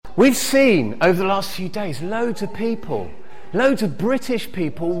We've seen over the last few days loads of people, loads of British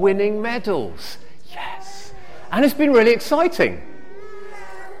people winning medals. Yes. And it's been really exciting.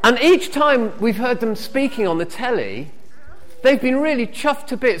 And each time we've heard them speaking on the telly, they've been really chuffed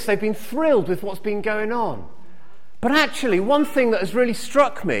to bits. They've been thrilled with what's been going on. But actually, one thing that has really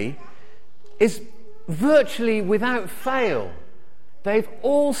struck me is virtually without fail, they've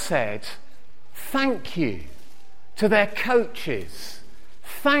all said thank you to their coaches.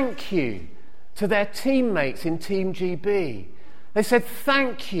 Thank you to their teammates in Team GB. They said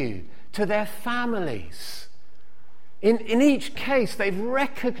thank you to their families. In each case, they've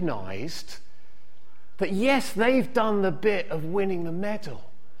recognised that yes, they've done the bit of winning the medal,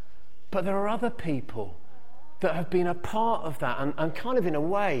 but there are other people that have been a part of that and kind of in a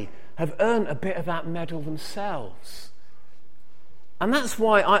way have earned a bit of that medal themselves. And that's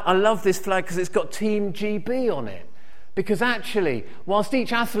why I love this flag, because it's got Team GB on it. Because actually, whilst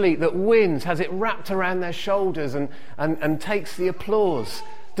each athlete that wins has it wrapped around their shoulders and takes the applause,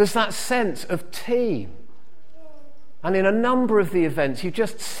 there's that sense of team. And in a number of the events, you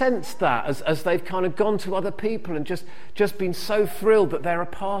just sensed that as they've kind of gone to other people and just been so thrilled that they're a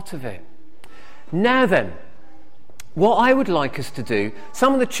part of it. Now then, what I would like us to do,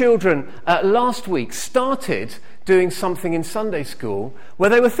 some of the children last week started doing something in Sunday school where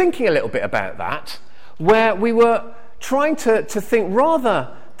they were thinking a little bit about that, where we were trying to think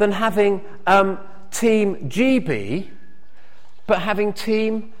rather than having Team GB, but having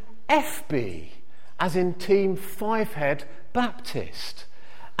Team FB, as in Team Fivehead Baptist.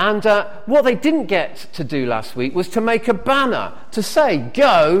 And what they didn't get to do last week was to make a banner to say,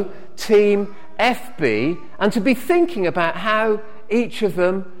 go Team FB, and to be thinking about how each of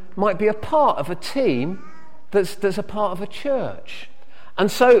them might be a part of a team that's a part of a church.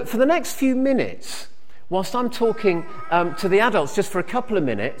 And so for the next few minutes, whilst I'm talking to the adults just for a couple of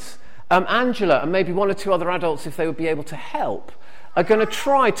minutes, Angela and maybe one or two other adults, if they would be able to help, are going to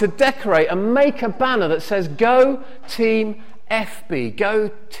try to decorate and make a banner that says, go Team FB,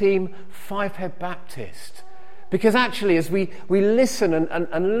 go Team Fivehead Baptist. Because actually, as we listen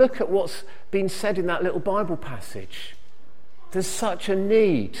and look at what's been said in that little Bible passage, there's such a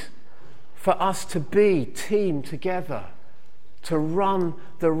need for us to be team together, to run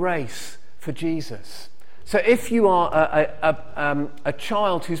the race for Jesus. So if you are a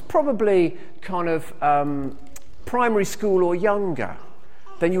child who's probably kind of primary school or younger,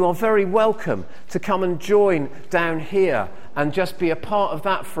 then you are very welcome to come and join down here and just be a part of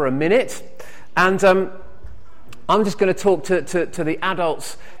that for a minute. And I'm just going to talk to the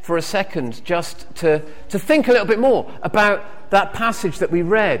adults for a second, just to think a little bit more about that passage that we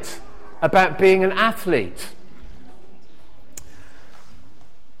read about being an athlete.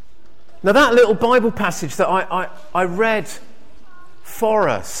 Now, that little Bible passage that I read for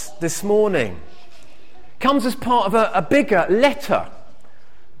us this morning comes as part of a bigger letter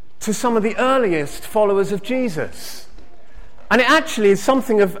to some of the earliest followers of Jesus. And it actually is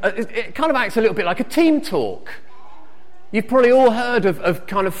something of, it kind of acts a little bit like a team talk. You've probably all heard of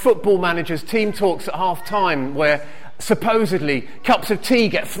kind of football managers' team talks at half-time where supposedly cups of tea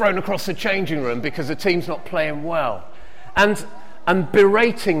get thrown across the changing room because the team's not playing well. And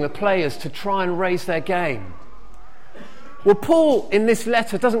berating the players to try and raise their game. Well, Paul in this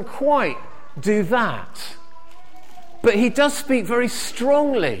letter doesn't quite do that, but he does speak very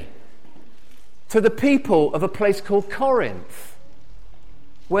strongly to the people of a place called Corinth,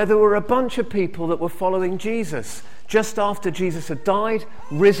 where there were a bunch of people that were following Jesus just after Jesus had died,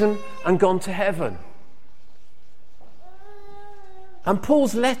 risen, and gone to heaven. And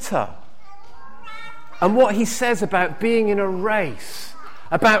Paul's letter and what he says about being in a race,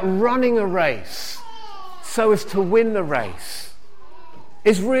 about running a race so as to win the race,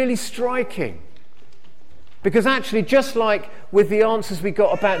 is really striking. Because actually, just like with the answers we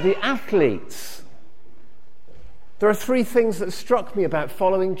got about the athletes, there are three things that struck me about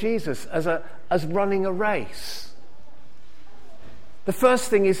following Jesus as running a race. The first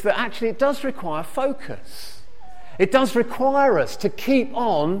thing is that actually it does require focus. It does require us to keep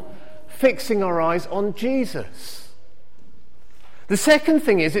on fixing our eyes on Jesus. The second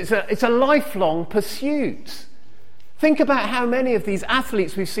thing is it's a lifelong pursuit. Think about how many of these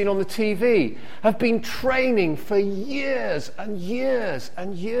athletes we've seen on the TV have been training for years and years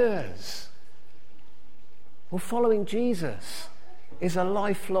and years. Well, following Jesus is a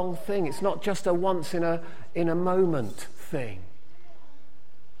lifelong thing. It's not just a once in a moment thing.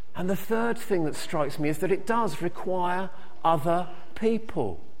 And the third thing that strikes me is that it does require other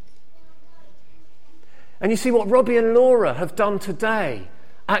people. And you see what Robbie and Laura have done today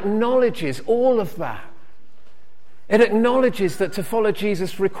acknowledges all of that. It acknowledges that to follow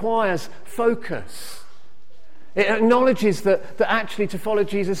Jesus requires focus. It acknowledges that actually to follow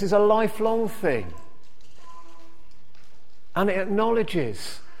Jesus is a lifelong thing. And it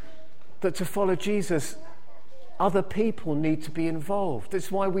acknowledges that to follow Jesus, other people need to be involved.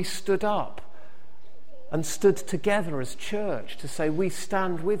 That's why we stood up and stood together as church to say, we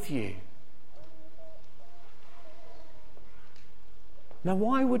stand with you. Now,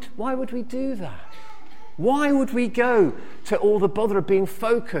 why would we do that? Why would we go to all the bother of being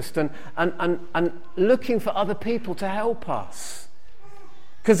focused and looking for other people to help us?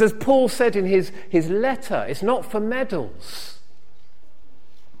 Because as Paul said in his letter, it's not for medals.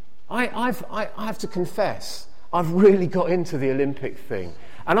 I have to confess, I've really got into the Olympic thing.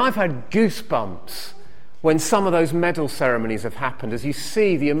 And I've had goosebumps when some of those medal ceremonies have happened, as you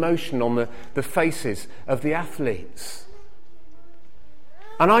see the emotion on the faces of the athletes.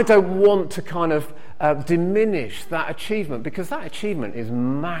 And I don't want to kind of diminish that achievement, because that achievement is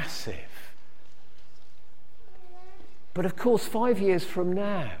massive. But of course, 5 years from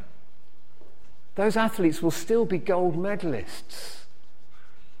now, those athletes will still be gold medalists,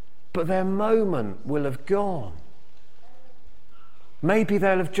 but their moment will have gone. Maybe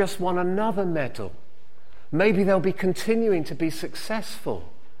they'll have just won another medal. Maybe they'll be continuing to be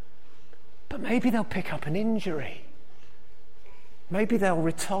successful, but maybe they'll pick up an injury. Maybe they'll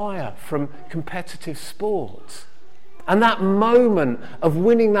retire from competitive sport. And that moment of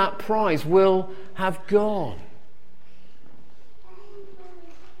winning that prize will have gone.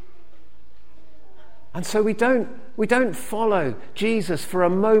 And so we don't follow Jesus for a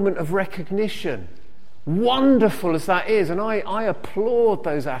moment of recognition, wonderful as that is, and I applaud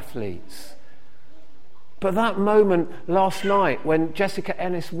those athletes. But that moment last night when Jessica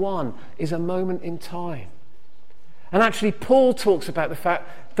Ennis won is a moment in time. And actually Paul talks about the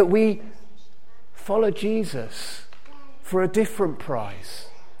fact that we follow Jesus for a different prize.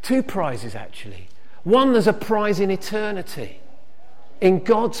 2 prizes actually. One, there's a prize in eternity, in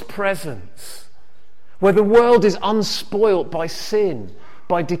God's presence, where the world is unspoilt by sin,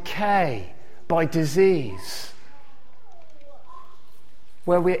 by decay, by disease.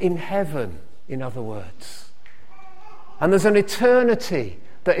 Where we're in heaven, in other words. And there's an eternity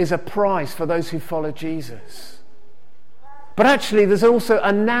that is a prize for those who follow Jesus. But actually there's also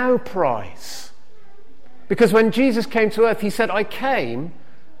a now prize. Because when Jesus came to earth, he said, I came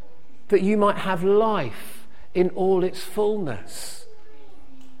that you might have life in all its fullness.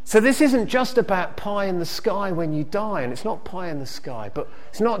 So this isn't just about pie in the sky when you die, and it's not pie in the sky, but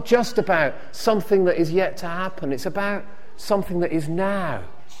it's not just about something that is yet to happen. It's about something that is now.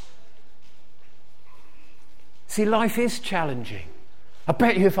 See, life is challenging. I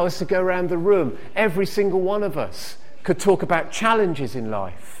bet you if I was to go around the room, every single one of us could talk about challenges in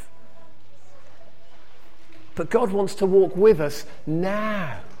life. But God wants to walk with us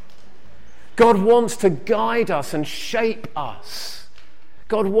now. God wants to guide us and shape us.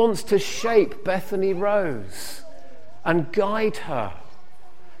 God wants to shape Bethany Rose and guide her.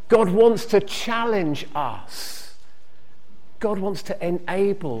 God wants to challenge us. God wants to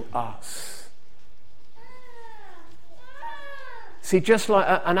enable us. See, just like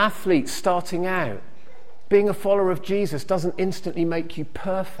an athlete starting out, being a follower of Jesus doesn't instantly make you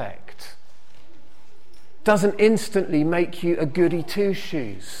perfect. Doesn't instantly make you a goody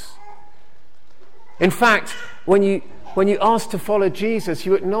two-shoes. In fact, when you ask to follow Jesus,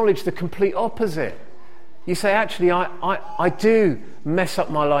 you acknowledge the complete opposite. You say, actually, I do mess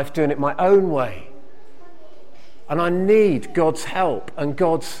up my life doing it my own way. And I need God's help and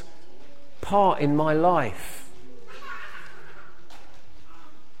God's part in my life.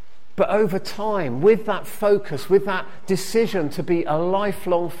 But over time, with that focus, with that decision to be a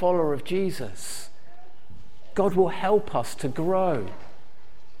lifelong follower of Jesus, God will help us to grow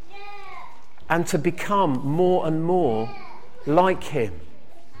and to become more and more like him.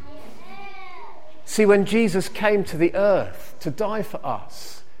 See, when Jesus came to the earth to die for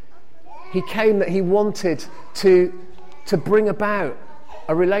us, he came that he wanted to bring about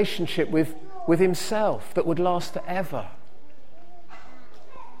a relationship with himself that would last forever.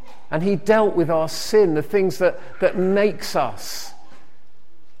 And he dealt with our sin, the things that makes us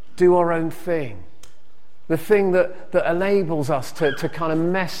do our own thing. The thing that enables us to kind of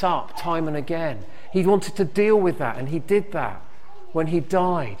mess up time and again. He wanted to deal with that, and he did that when he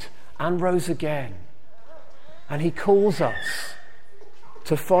died and rose again. And he calls us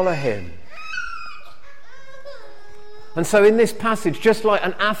to follow him. And so in this passage, just like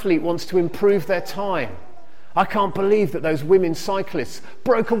an athlete wants to improve their time, I can't believe that those women cyclists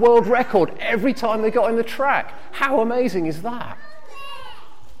broke a world record every time they got on the track. How amazing is that?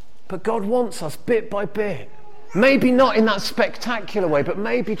 But God wants us bit by bit Maybe not in that spectacular way, but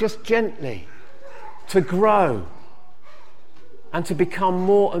maybe just gently to grow and to become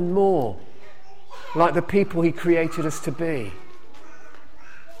more and more like the people he created us to be.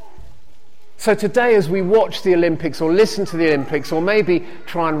 So today, as we watch the Olympics or listen to the Olympics, or maybe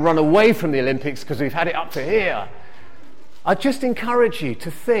try and run away from the Olympics because we've had it up to here, I just encourage you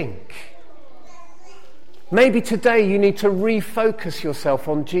to think. Maybe today you need to refocus yourself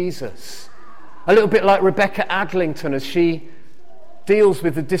on Jesus. A little bit like Rebecca Adlington as she deals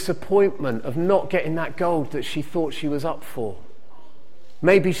with the disappointment of not getting that gold that she thought she was up for.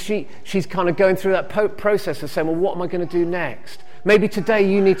 Maybe she's kind of going through that process of saying, well, what am I going to do next? Maybe today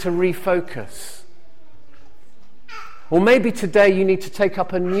you need to refocus. Or maybe today you need to take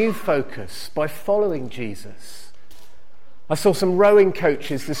up a new focus by following Jesus. I saw some rowing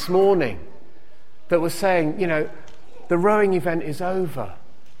coaches this morning that were saying, the rowing event is over.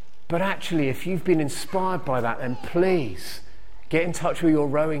 But actually, if you've been inspired by that, then please get in touch with your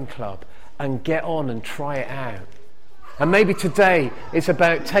rowing club and get on and try it out. And maybe today it's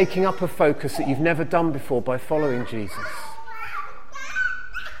about taking up a focus that you've never done before by following Jesus.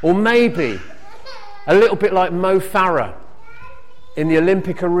 Or maybe, a little bit like Mo Farah in the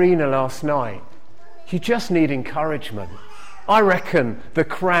Olympic arena last night, you just need encouragement. I reckon the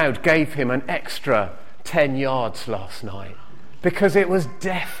crowd gave him an extra 10 yards last night because it was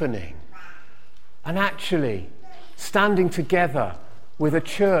deafening. And actually, standing together with a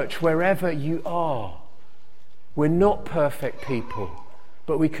church wherever you are, we're not perfect people,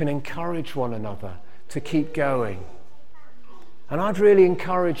 but we can encourage one another to keep going. And I'd really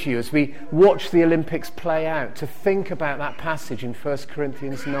encourage you, as we watch the Olympics play out, to think about that passage in 1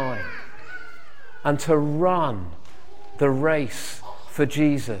 Corinthians 9 and to run the race for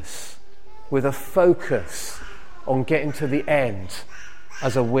Jesus with a focus on getting to the end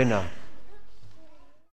as a winner.